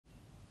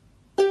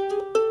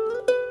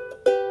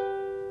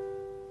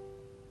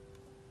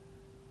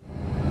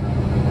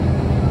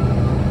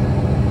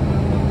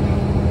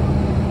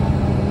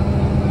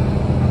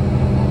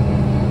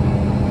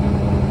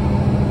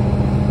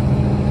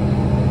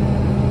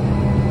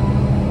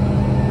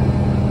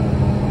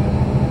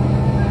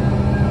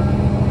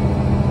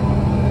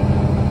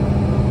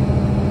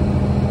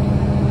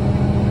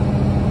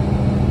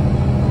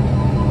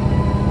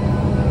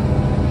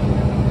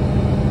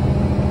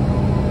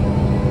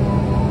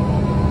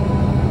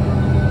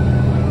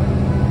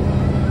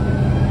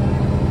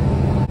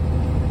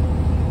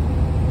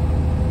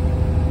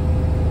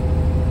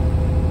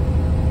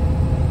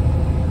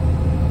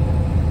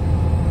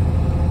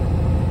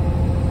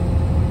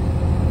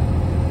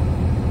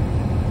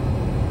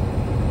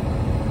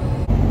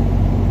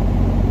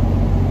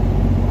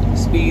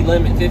speed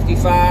limit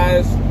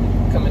 55,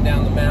 coming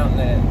down the mountain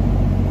at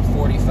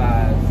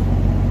 45.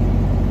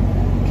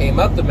 Came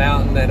up the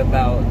mountain at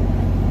about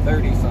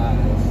 35,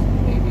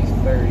 maybe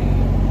 30.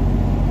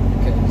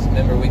 Because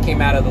remember, we came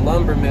out of the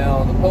lumber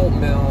mill, the pulp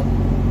mill,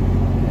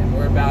 and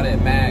we're about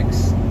at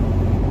max,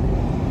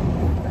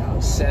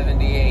 about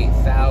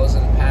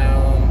 78,000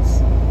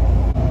 pounds.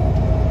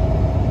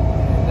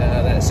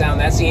 And that sound,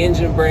 that's the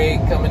engine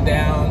brake coming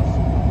down.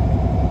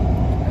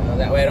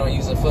 That way I don't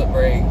use a foot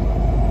brake.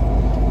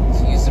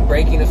 So use the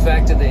braking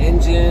effect of the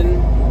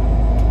engine,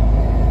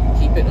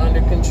 keep it under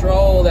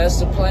control.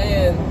 That's the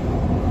plan.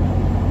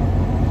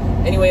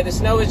 Anyway, the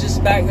snow was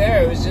just back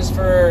there. It was just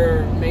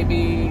for maybe,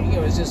 you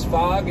know, it was just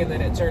fog, and then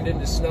it turned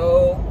into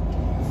snow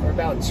for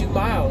about 2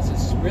 miles.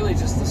 It's really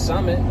just the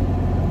summit.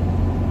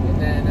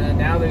 And then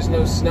now there's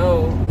no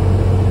snow.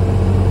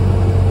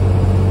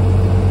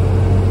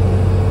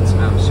 It's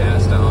Mount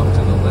Shasta off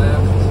to the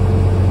left.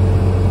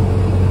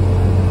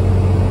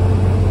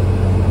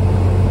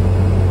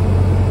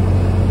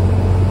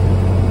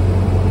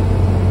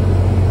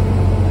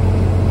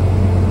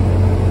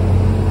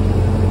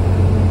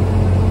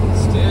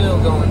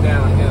 Going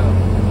downhill.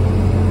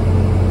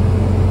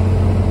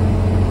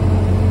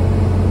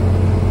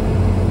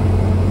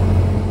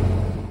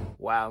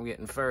 Wow, I'm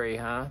getting furry,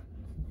 huh?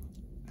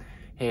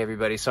 Hey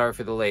everybody, sorry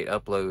for the late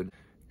upload.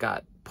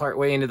 Got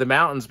partway into the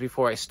mountains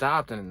before I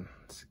stopped, and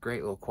it's a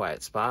great little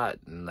quiet spot,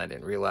 and I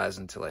didn't realize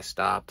until I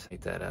stopped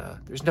that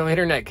there's no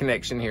internet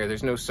connection here.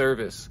 There's no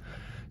service.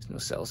 There's no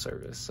cell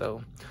service.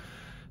 So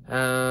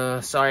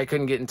sorry I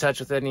couldn't get in touch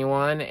with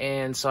anyone,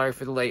 and sorry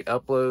for the late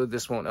upload.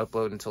 This won't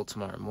upload until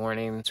tomorrow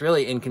morning. It's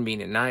really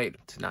inconvenient night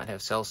to not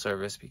have cell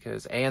service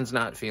because Anne's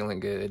not feeling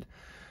good,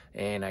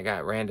 and I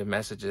got random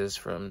messages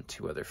from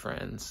 2 other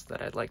friends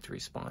that I'd like to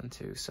respond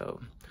to.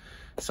 So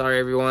sorry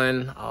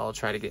everyone, I'll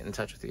try to get in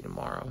touch with you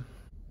tomorrow.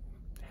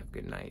 Have a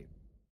good night.